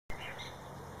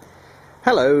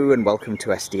Hello and welcome to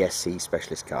SDSC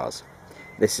Specialist Cars.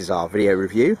 This is our video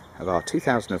review of our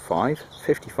 2005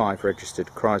 55 registered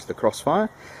Chrysler Crossfire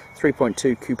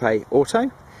 3.2 Coupe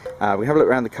Auto. We have a look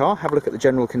around the car, have a look at the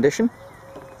general condition.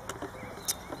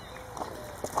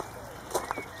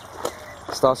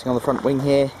 Starting on the front wing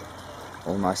here,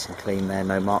 all nice and clean there,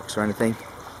 no marks or anything.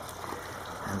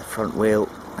 And the front wheel,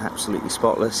 absolutely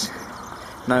spotless,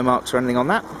 no marks or anything on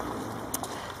that.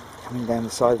 Coming down the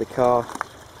side of the car,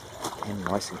 again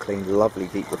nice and clean, lovely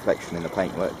deep reflection in the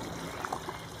paintwork.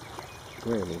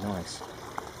 Really nice.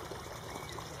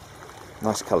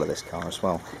 Nice colour this car as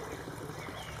well.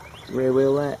 Rear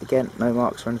wheel there, again no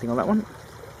marks or anything on that one.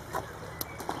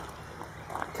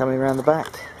 Coming around the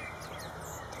back,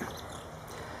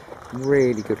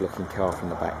 really good looking car from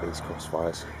the back, these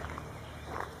Crossfires.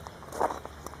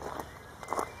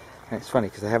 And it's funny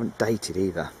because they haven't dated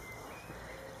either.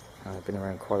 They've been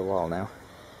around quite a while now.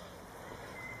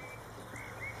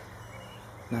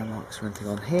 No marks or anything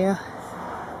on here.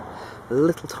 A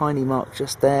little tiny mark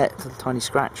just there, a little tiny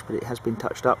scratch, but it has been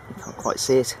touched up, you can't quite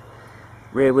see it.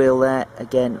 Rear wheel there,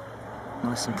 again,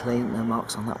 nice and clean, no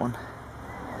marks on that one.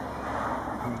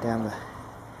 And down the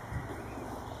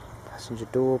passenger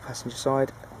door, passenger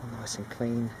side, nice and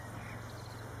clean.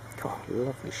 God,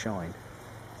 lovely shine.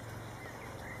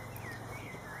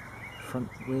 Front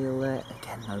wheel there,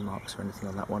 again no marks or anything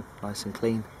on that one, nice and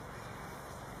clean.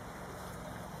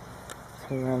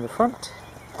 Coming around the front,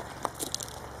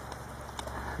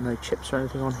 no chips or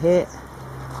anything on here.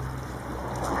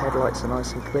 Headlights are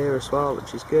nice and clear as well,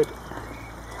 which is good.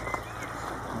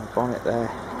 And the bonnet there,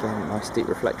 again nice deep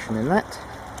reflection in that.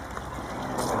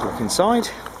 Look inside.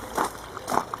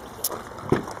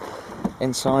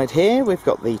 Inside here we've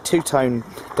got the two-tone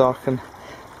dark and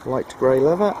light grey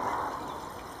leather.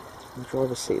 The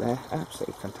driver's seat there,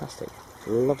 absolutely fantastic,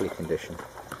 lovely condition,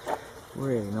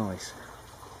 really nice.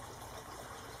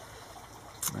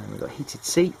 And we've got heated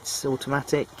seats,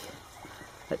 automatic,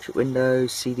 electric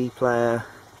windows, CD player,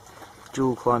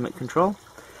 dual climate control,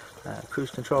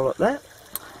 cruise control up there.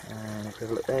 And if you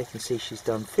have a look there, you can see she's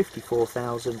done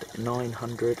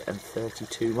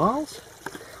 54,932 miles.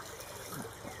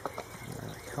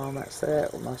 Car mats there,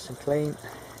 all nice and clean.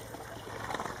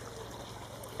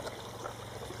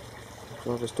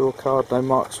 Driver's door card, no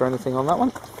marks or anything on that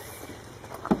one.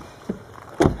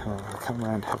 I'll come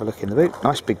around and have a look in the boot.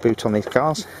 Nice big boot on these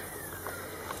cars.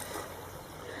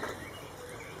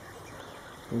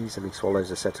 Easily swallows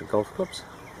a set of golf clubs.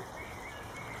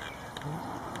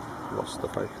 Lost the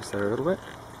focus there a little bit.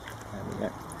 There we go.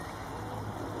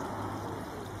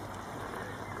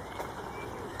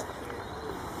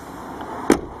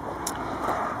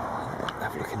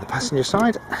 Have a look in the passenger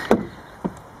side.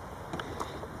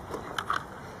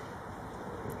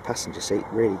 Passenger seat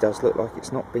really does look like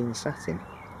it's not been sat in.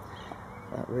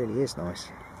 That really is nice.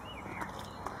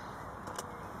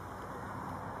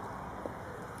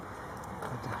 The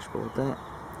dashboard there.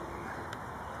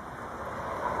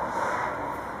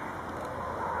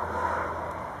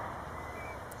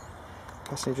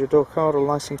 Passenger door card all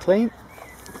nice and clean.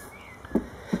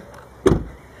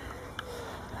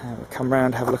 And we'll come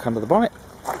round, have a look under the bonnet.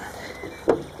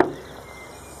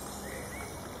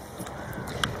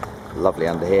 Lovely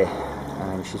under here,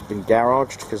 and she's been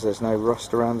garaged because there's no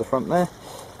rust around the front there.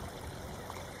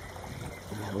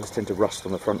 I always tend to rust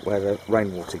on the front where the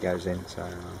rainwater goes in, so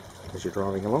as you're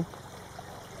driving along.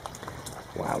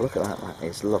 Wow, look at that, that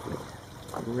is lovely,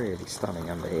 really stunning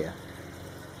under here.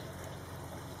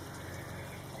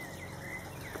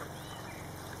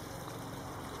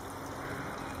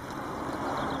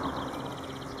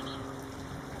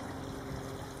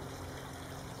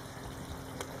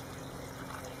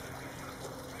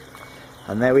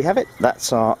 And there we have it.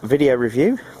 That's our video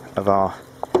review of our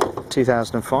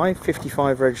 2005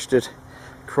 55 registered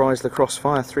Chrysler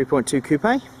Crossfire 3.2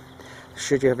 Coupe.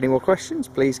 Should you have any more questions,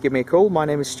 please give me a call. My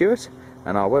name is Stuart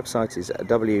and our website is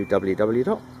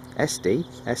www.sdsc.co.uk.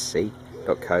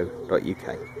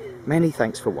 Many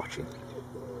thanks for watching.